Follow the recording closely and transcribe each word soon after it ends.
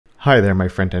Hi there, my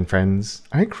front-end friends.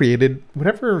 I created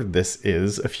whatever this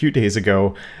is a few days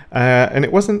ago, and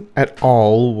it wasn't at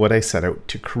all what I set out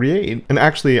to create. And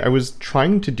actually, I was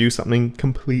trying to do something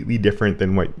completely different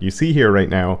than what you see here right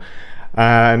now.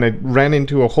 And I ran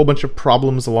into a whole bunch of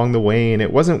problems along the way, and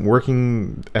it wasn't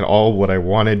working at all what I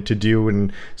wanted to do.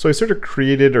 And so I sort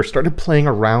of started playing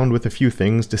around with a few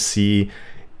things to see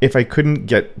if I couldn't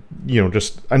get,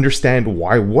 just understand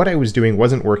why what I was doing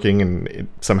wasn't working, and it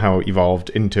somehow evolved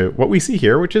into what we see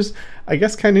here, which is, I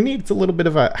guess, kind of neat. It's a little bit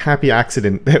of a happy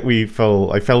accident that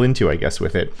I fell into, I guess,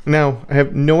 with it. Now, I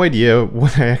have no idea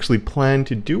what I actually plan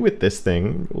to do with this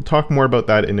thing. We'll talk more about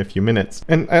that in a few minutes.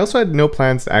 And I also had no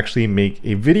plans to actually make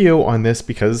a video on this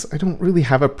because I don't really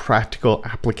have a practical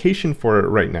application for it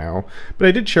right now. But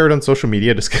I did share it on social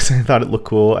media just because I thought it looked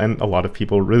cool and a lot of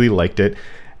people really liked it.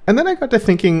 And then I got to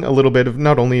thinking a little bit of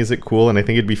not only is it cool, and I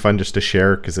think it'd be fun just to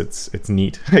share because it's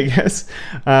neat, I guess,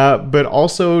 but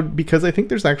also because I think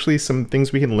there's actually some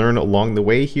things we can learn along the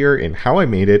way here in how I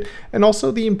made it, and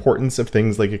also the importance of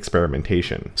things like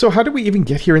experimentation. So how did we even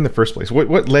get here in the first place?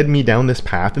 What led me down this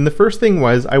path? And the first thing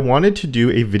was I wanted to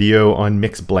do a video on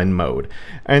mix blend mode.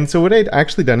 And so what I'd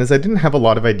actually done is I didn't have a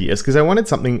lot of ideas because I wanted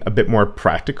something a bit more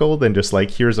practical than just like,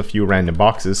 here's a few random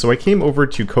boxes. So I came over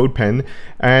to CodePen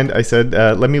and I said,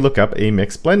 let me look up a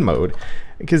mix blend mode,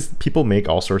 because people make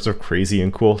all sorts of crazy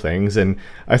and cool things. And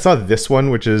I saw this one,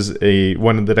 which is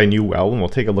one that I knew well, and we'll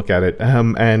take a look at it,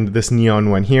 and this neon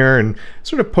one here, and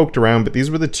sort of poked around, but these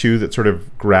were the two that sort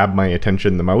of grabbed my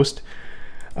attention the most.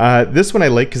 This one I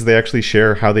like because they actually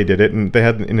share how they did it, and they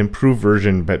had an improved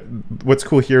version. But what's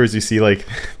cool here is you see like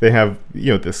they have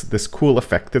this cool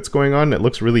effect that's going on. It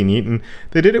looks really neat, and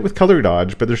they did it with color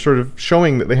dodge, but they're sort of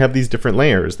showing that they have these different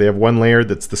layers. They have one layer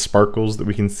that's the sparkles that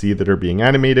we can see that are being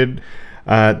animated.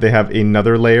 They have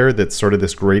another layer that's sort of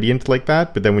this gradient like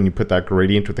that, but then when you put that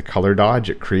gradient with the color dodge,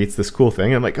 it creates this cool thing.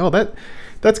 And I'm like, oh,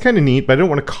 that's kind of neat, but I don't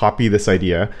want to copy this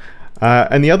idea.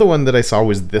 And the other one that I saw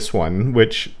was this one,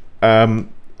 which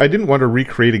I didn't want to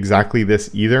recreate exactly this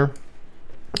either,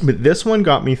 but this one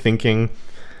got me thinking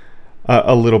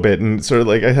a little bit, and sort of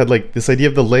like I had like this idea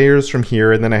of the layers from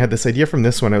here, and then I had this idea from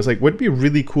this one. I was like, would be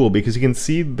really cool because you can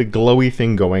see the glowy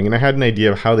thing going, and I had an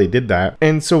idea of how they did that.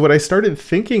 And so what I started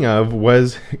thinking of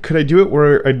was, could I do it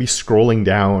where I'd be scrolling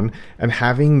down and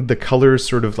having the colors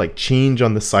sort of like change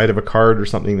on the side of a card or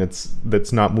something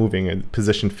that's not moving, a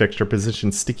position fixed or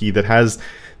position sticky that has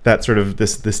that sort of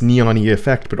this neon-y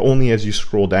effect, but only as you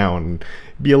scroll down,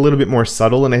 be a little bit more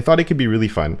subtle. And I thought it could be really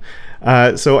fun.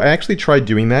 So I actually tried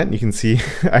doing that, and you can see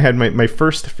I had my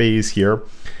first phase here.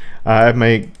 I have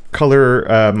my color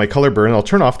burn. I'll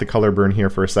turn off the color burn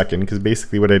here for a second, because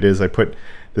basically what it is, I put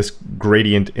this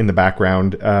gradient in the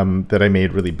background that I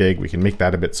made really big. We can make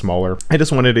that a bit smaller. I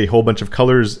just wanted a whole bunch of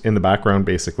colors in the background,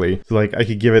 basically. So like I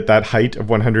could give it that height of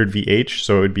 100 VH,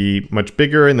 so it would be much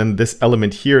bigger, and then this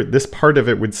element here, this part of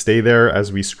it would stay there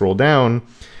as we scroll down.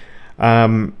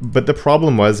 But the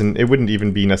problem was, and it wouldn't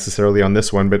even be necessarily on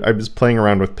this one, but I was playing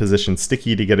around with position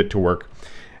sticky to get it to work.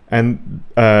 And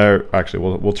actually,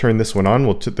 we'll turn this one on.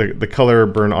 We'll put the color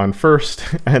burn on first.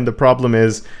 And the problem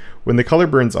is, when the color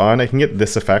burns on, I can get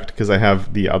this effect because I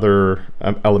have the other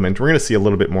element. We're going to see a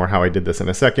little bit more how I did this in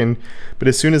a second. But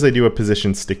as soon as I do a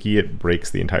position sticky, it breaks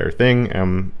the entire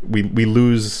thing. We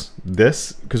lose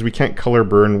this because we can't color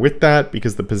burn with that,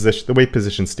 because the way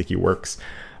position sticky works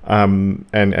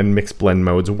and mixed blend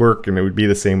modes work, and it would be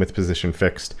the same with position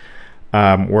fixed.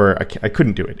 Where I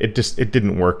couldn't do it. It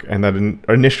didn't work, and that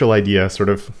initial idea sort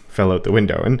of fell out the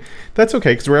window. And that's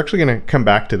okay, because we're actually going to come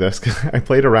back to this, because I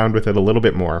played around with it a little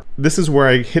bit more. This is where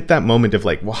I hit that moment of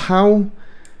like, well, how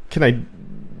can I,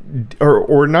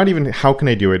 or not even how can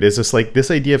I do it, is just like this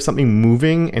idea of something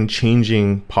moving and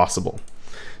changing possible.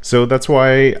 So that's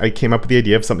why I came up with the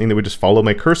idea of something that would just follow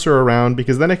my cursor around,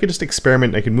 because then I could just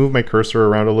experiment. I could move my cursor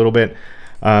around a little bit.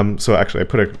 So actually I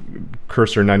put a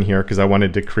cursor none here because I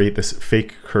wanted to create this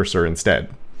fake cursor instead.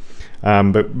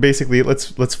 But basically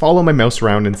let's follow my mouse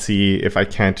around and see if I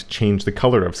can't change the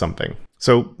color of something.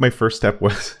 So my first step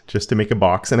was just to make a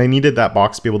box, and I needed that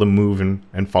box to be able to move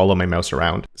and follow my mouse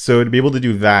around. So to be able to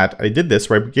do that, I did this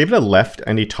where I gave it a left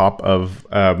and a top of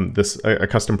a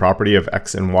custom property of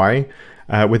X and Y.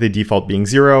 With a default being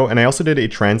 0. And I also did a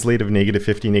translate of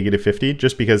 -50, -50,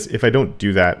 just because if I don't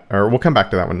do that, or we'll come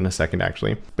back to that one in a second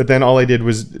actually. But then all I did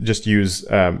was just use,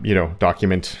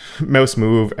 document mouse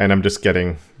move, and I'm just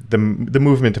getting the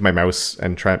movement of my mouse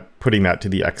and putting that to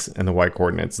the X and the Y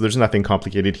coordinates. There's nothing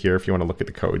complicated here. If you want to look at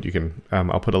the code, you can,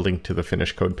 I'll put a link to the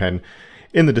finished CodePen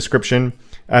in the description.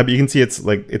 But you can see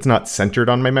it's not centered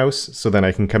on my mouse. So then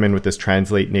I can come in with this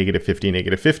translate -50,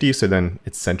 -50. So then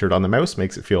it's centered on the mouse,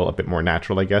 makes it feel a bit more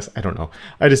natural, I guess. I don't know.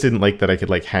 I just didn't like that I could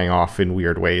like hang off in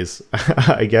weird ways,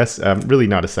 I guess. Really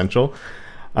not essential.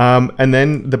 And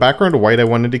then the background white I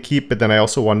wanted to keep, but then I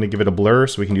also wanted to give it a blur.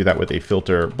 So we can do that with a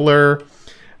filter blur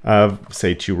of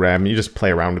say 2 rem. You just play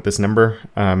around with this number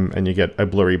and you get a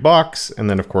blurry box. And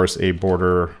then of course a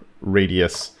border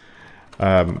radius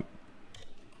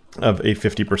of a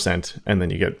 50%, and then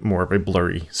you get more of a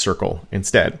blurry circle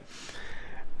instead.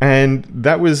 And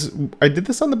that was, I did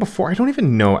this on the before. I don't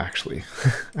even know, actually.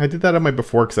 I did that on my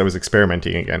before because I was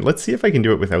experimenting again. Let's see if I can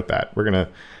do it without that. We're going to,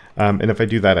 and if I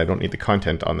do that, I don't need the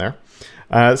content on there.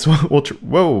 So we'll,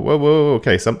 whoa,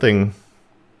 okay, something,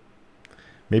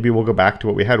 maybe we'll go back to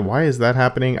what we had. Why is that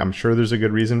happening? I'm sure there's a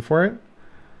good reason for it.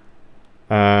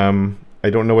 I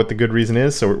don't know what the good reason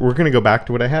is, so we're going to go back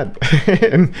to what I had.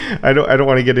 And I don't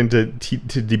want to get into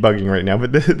debugging right now,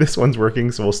 but this one's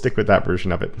working, so we'll stick with that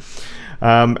version of it.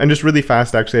 And just really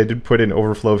fast, actually, I did put an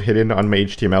overflow of hidden on my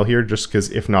HTML here, just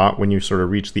because if not, when you sort of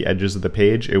reach the edges of the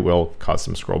page, it will cause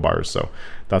some scroll bars. So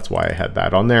that's why I had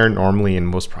that on there. Normally in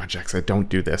most projects, I don't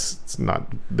do this. It's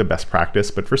not the best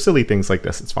practice, but for silly things like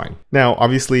this, it's fine. Now,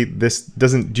 obviously, this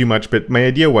doesn't do much, but my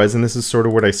idea was, and this is sort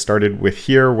of what I started with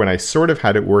here when I sort of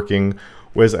had it working,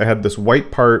 was I had this white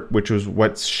part, which was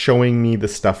what's showing me the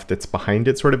stuff that's behind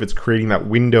it, sort of. It's creating that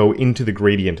window into the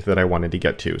gradient that I wanted to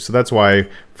get to. So that's why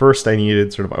first I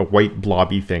needed sort of a white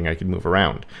blobby thing I could move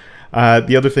around.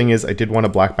 The other thing is I did want a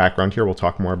black background here. We'll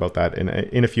talk more about that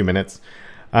in a few minutes.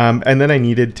 And then I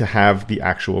needed to have the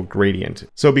actual gradient.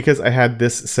 So because I had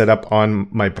this set up on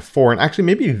my before, and actually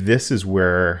maybe this is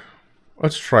where,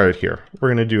 let's try it here. We're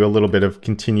going to do a little bit of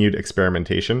continued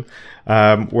experimentation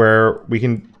where we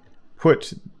can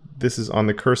put, this is on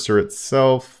the cursor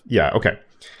itself. Yeah, okay.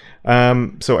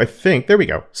 So I think, there we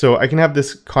go. So I can have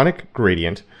this conic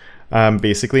gradient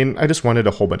basically, and I just wanted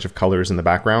a whole bunch of colors in the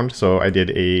background. So I did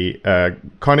a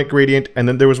conic gradient, and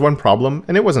then there was one problem,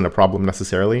 and it wasn't a problem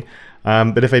necessarily.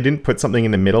 But if I didn't put something in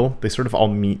the middle, they sort of all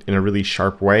meet in a really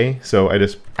sharp way. So I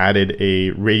just added a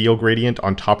radial gradient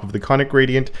on top of the conic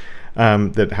gradient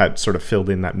that had sort of filled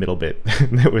in that middle bit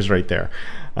that was right there.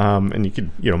 And you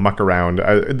could, muck around.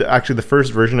 Actually, the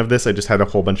first version of this, I just had a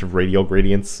whole bunch of radial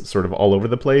gradients sort of all over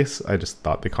the place. I just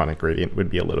thought the conic gradient would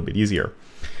be a little bit easier.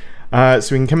 So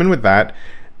we can come in with that.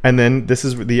 And then this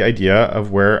is the idea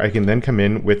of where I can then come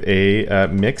in with a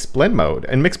mix blend mode.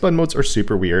 And mix blend modes are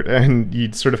super weird, and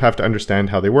you sort of have to understand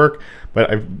how they work.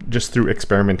 But I've just through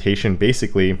experimentation,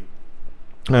 basically,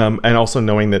 and also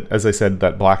knowing that, as I said,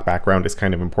 that black background is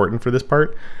kind of important for this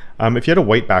part. If you had a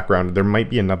white background, there might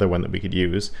be another one that we could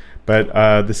use.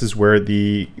 But this is where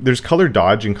there's color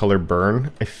dodge and color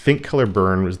burn. I think color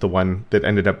burn was the one that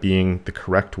ended up being the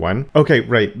correct one. Okay,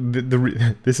 right.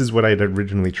 This is what I had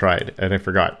originally tried, and I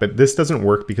forgot. But this doesn't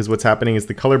work because what's happening is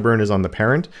the color burn is on the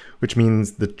parent, which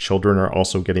means the children are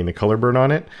also getting the color burn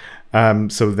on it.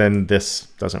 So then this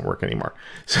doesn't work anymore.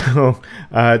 So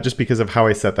just because of how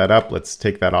I set that up, let's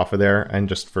take that off of there. And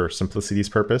just for simplicity's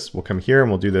purpose, we'll come here and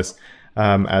we'll do this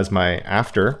as my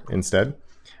after instead.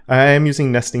 I am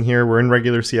using nesting here. We're in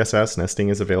regular CSS. Nesting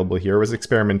is available here. It was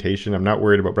experimentation. I'm not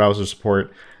worried about browser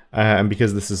support. And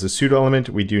because this is a pseudo element,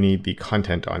 we do need the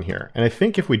content on here. And I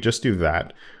think if we just do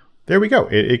that, there we go.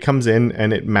 It comes in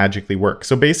and it magically works.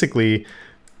 So basically,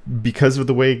 because of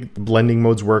the way blending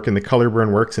modes work and the color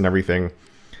burn works and everything,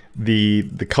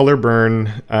 the color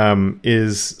burn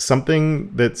is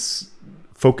something that's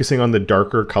focusing on the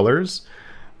darker colors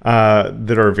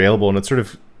that are available, and it's sort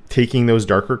of taking those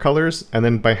darker colors, and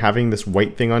then by having this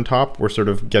white thing on top, we're sort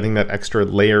of getting that extra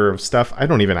layer of stuff. I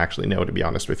don't even actually know, to be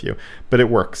honest with you, but it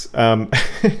works. I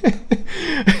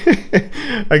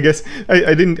guess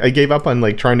I gave up on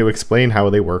like trying to explain how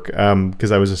they work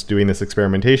because I was just doing this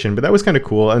experimentation, but that was kind of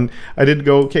cool. And I did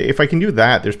go, okay, if I can do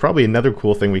that, there's probably another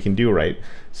cool thing we can do, right?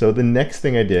 So the next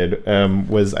thing I did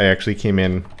was I actually came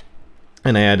in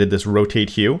and I added this rotate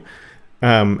hue.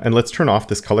 And let's turn off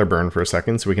this color burn for a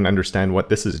second so we can understand what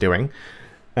this is doing.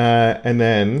 And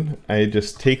then I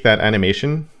just take that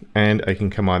animation and I can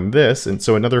come on this. And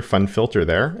so another fun filter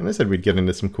there. And I said we'd get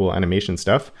into some cool animation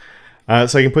stuff.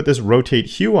 So I can put this rotate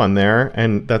hue on there,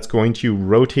 and that's going to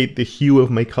rotate the hue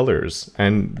of my colors.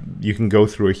 And you can go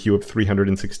through a hue of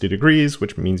 360 degrees,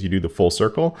 which means you do the full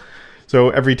circle.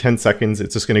 So every 10 seconds,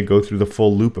 it's just going to go through the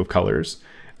full loop of colors.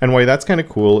 And why that's kind of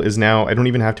cool is now I don't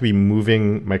even have to be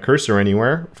moving my cursor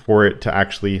anywhere for it to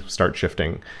actually start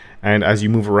shifting. And as you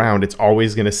move around, it's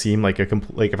always going to seem like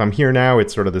like if I'm here now,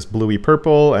 it's sort of this bluey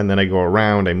purple, and then I go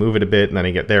around, I move it a bit, and then I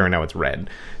get there, and now it's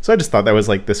red. So I just thought that was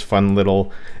like this fun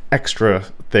little extra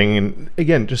thing. And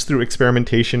again, just through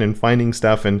experimentation and finding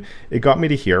stuff, and it got me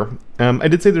to here. I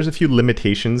did say there's a few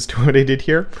limitations to what I did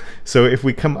here. So if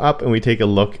we come up and we take a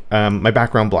look, my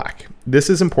background black. This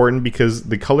is important because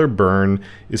the color burn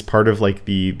is part of like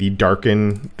the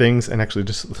darken things. And actually,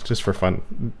 just for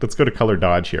fun, let's go to color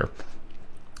dodge here.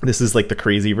 This is like the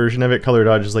crazy version of it. Color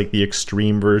dodge is like the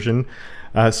extreme version.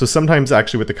 So sometimes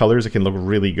actually with the colors, it can look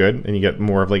really good and you get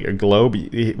more of like a glow.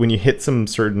 But when you hit some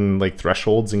certain like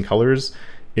thresholds in colors,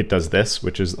 it does this,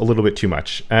 which is a little bit too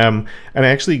much. And I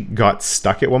actually got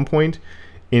stuck at one point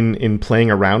in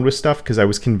playing around with stuff because I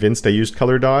was convinced I used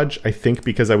color dodge. I think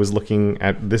because I was looking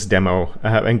at this demo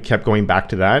and kept going back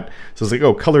to that. So I was like,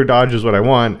 oh, color dodge is what I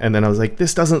want. And then I was like,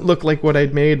 this doesn't look like what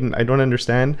I'd made and I don't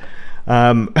understand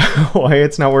why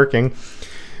it's not working.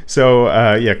 So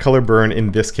yeah, color burn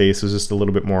in this case was just a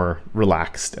little bit more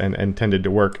relaxed and tended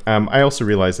to work. I also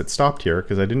realized it stopped here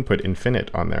because I didn't put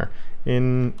infinite on there.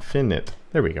 Infinite,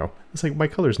 there we go. It's like my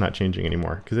color's not changing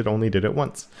anymore because it only did it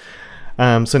once.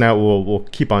 So now we'll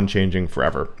keep on changing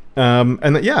forever.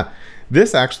 Yeah,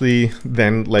 this actually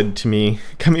then led to me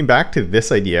coming back to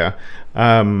this idea.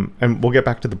 And we'll get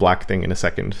back to the black thing in a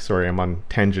second. Sorry, I'm on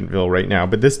Tangentville right now.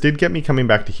 But this did get me coming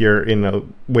back to here in a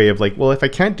way of like, well, if I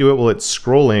can't do it while it's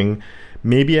scrolling,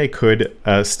 maybe I could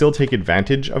still take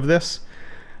advantage of this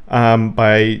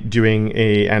by doing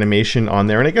a animation on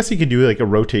there. And I guess you could do like a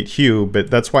rotate hue,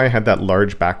 but that's why I had that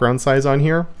large background size on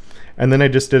here. And then I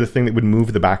just did a thing that would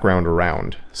move the background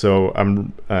around. So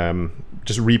I'm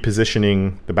just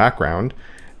repositioning the background.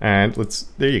 And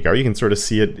there you go. You can sort of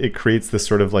see it. It creates this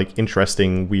sort of like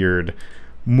interesting, weird,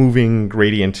 moving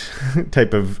gradient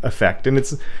type of effect. And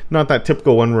it's not that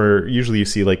typical one where usually you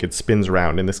see like it spins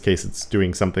around. In this case, it's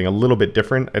doing something a little bit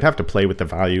different. I'd have to play with the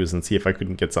values and see if I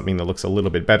couldn't get something that looks a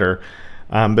little bit better.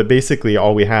 But basically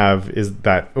all we have is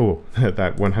that, oh,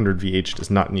 that 100 VH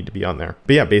does not need to be on there.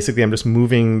 But yeah, basically I'm just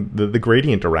moving the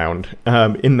gradient around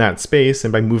in that space.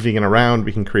 And by moving it around,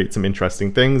 we can create some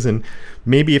interesting things. And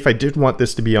maybe if I did want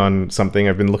this to be on something,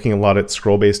 I've been looking a lot at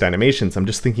scroll-based animations. I'm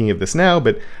just thinking of this now,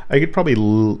 but I could probably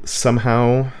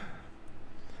somehow,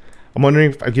 I'm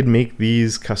wondering if I could make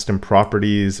these custom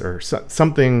properties or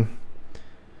something.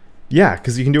 Yeah,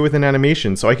 because you can do it with an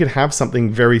animation. So I could have something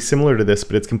very similar to this,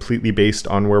 but it's completely based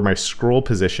on where my scroll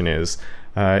position is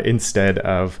instead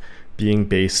of being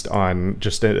based on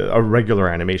just a regular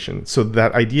animation. So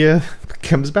that idea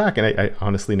comes back, and I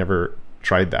honestly never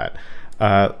tried that.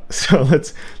 So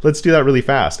let's do that really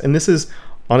fast. And this is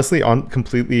honestly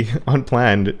completely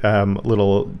unplanned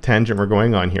little tangent we're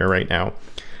going on here right now.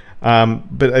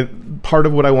 But part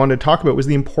of what I wanted to talk about was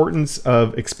the importance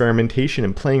of experimentation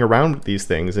and playing around with these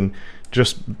things. And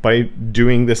just by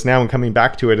doing this now and coming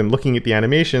back to it and looking at the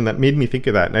animation, that made me think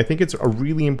of that. And I think it's a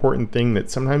really important thing that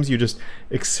sometimes you just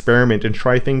experiment and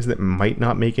try things that might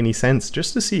not make any sense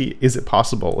just to see, is it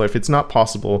possible? If it's not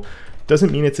possible,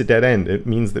 doesn't mean it's a dead end. It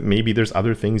means that maybe there's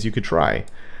other things you could try.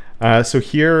 So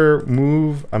here,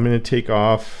 I'm going to take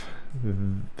off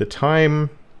the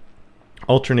time,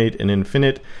 alternate and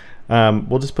infinite.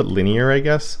 We'll just put linear, I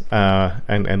guess,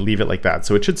 and leave it like that.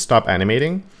 So it should stop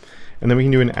animating. And then we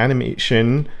can do an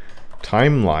animation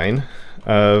timeline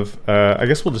of, I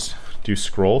guess we'll just do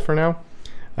scroll for now,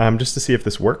 just to see if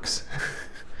this works.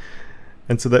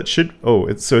 And so that should,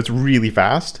 so it's really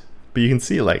fast, but you can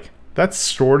see like, that's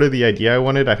sort of the idea I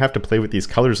wanted. I'd have to play with these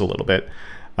colors a little bit.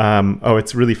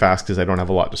 It's really fast because I don't have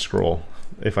a lot to scroll.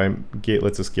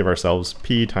 Let's just give ourselves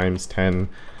P times 10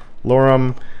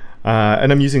 lorem.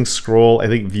 And I'm using scroll. I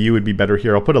think view would be better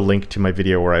here. I'll put a link to my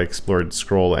video where I explored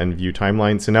scroll and view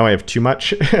timeline. So now I have too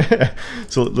much.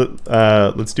 So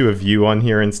let's do a view on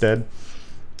here instead.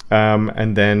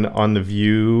 And then on the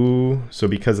view, so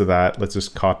because of that, let's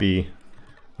just copy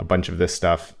a bunch of this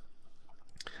stuff.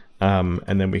 And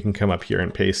then we can come up here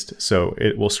and paste. So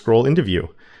it will scroll into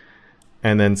view.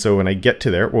 And then so when I get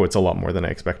to there, it's a lot more than I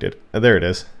expected. There it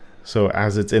is. So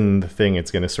as it's in the thing,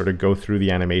 it's going to sort of go through the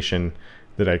animation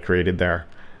that I created there.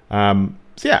 So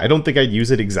yeah, I don't think I'd use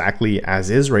it exactly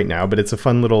as is right now, but it's a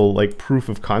fun little like proof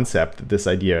of concept that this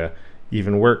idea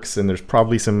even works. And there's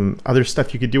probably some other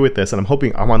stuff you could do with this. And I'm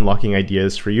hoping I'm unlocking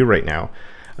ideas for you right now.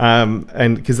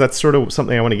 And because that's sort of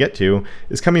something I want to get to,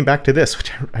 is coming back to this,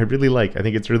 which I really like. I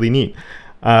think it's really neat.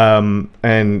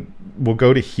 And we'll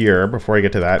go to here before I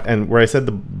get to that. And where I said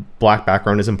the black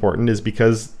background is important is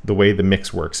because the way the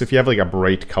mix works. If you have like a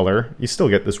bright color, you still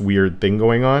get this weird thing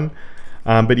going on.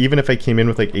 But even if I came in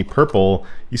with like a purple,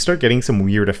 you start getting some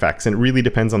weird effects, and it really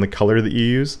depends on the color that you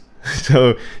use.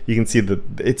 So you can see that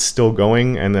it's still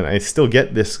going, and then I still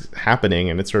get this happening,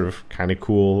 and it's sort of kind of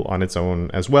cool on its own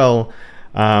as well.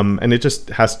 And it just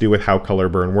has to do with how color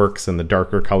burn works, and the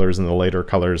darker colors and the lighter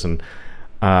colors. And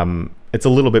it's a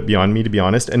little bit beyond me, to be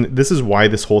honest. And this is why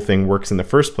this whole thing works in the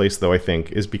first place, though, I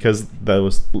think, is because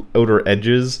those outer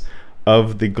edges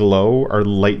of the glow are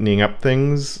lightening up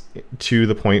things to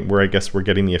the point where I guess we're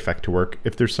getting the effect to work.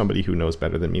 If there's somebody who knows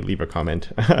better than me, leave a comment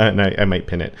and I might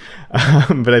pin it.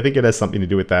 But I think it has something to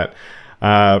do with that.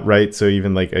 Right? So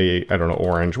even like I don't know,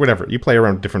 orange, whatever, you play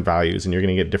around with different values and you're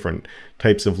going to get different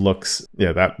types of looks.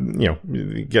 Yeah, that,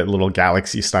 you get a little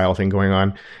galaxy style thing going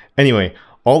on. Anyway,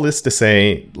 all this to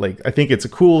say, like, I think it's a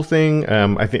cool thing.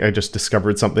 I think I just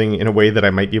discovered something in a way that I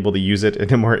might be able to use it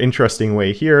in a more interesting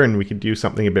way here, and we could do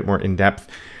something a bit more in depth.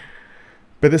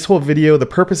 But this whole video, the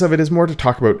purpose of it is more to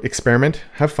talk about experiment,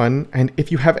 have fun, and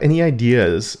if you have any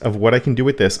ideas of what I can do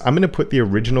with this, I'm going to put the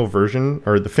original version,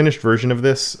 or the finished version of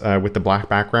this with the black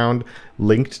background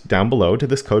linked down below to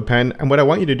this CodePen. And what I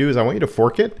want you to do is I want you to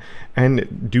fork it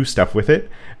and do stuff with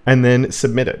it, and then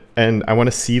submit it. And I want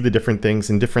to see the different things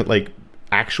and different, like,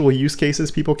 actual use cases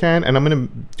people can, and I'm going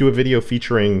to do a video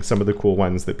featuring some of the cool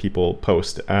ones that people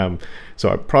post. So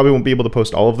I probably won't be able to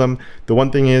post all of them. The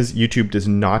one thing is YouTube does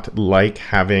not like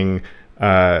having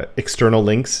external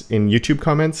links in YouTube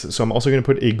comments, so I'm also going to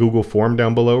put a Google form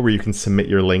down below where you can submit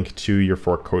your link to your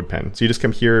fork CodePen. So you just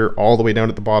come here all the way down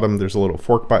at the bottom, there's a little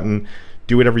fork button.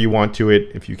 Do whatever you want to it.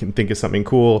 If you can think of something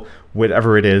cool,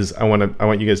 whatever it is, I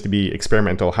want you guys to be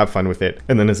experimental, have fun with it.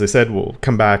 And then, as I said, we'll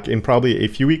come back in probably a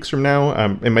few weeks from now.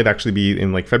 It might actually be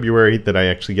in like February that I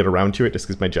actually get around to it, just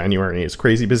because my January is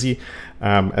crazy busy.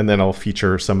 And then I'll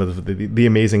feature some of the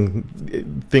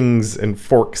amazing things and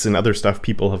forks and other stuff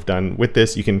people have done with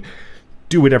this. You can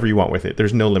do whatever you want with it.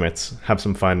 There's no limits. Have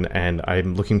some fun, and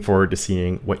I'm looking forward to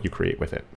seeing what you create with it.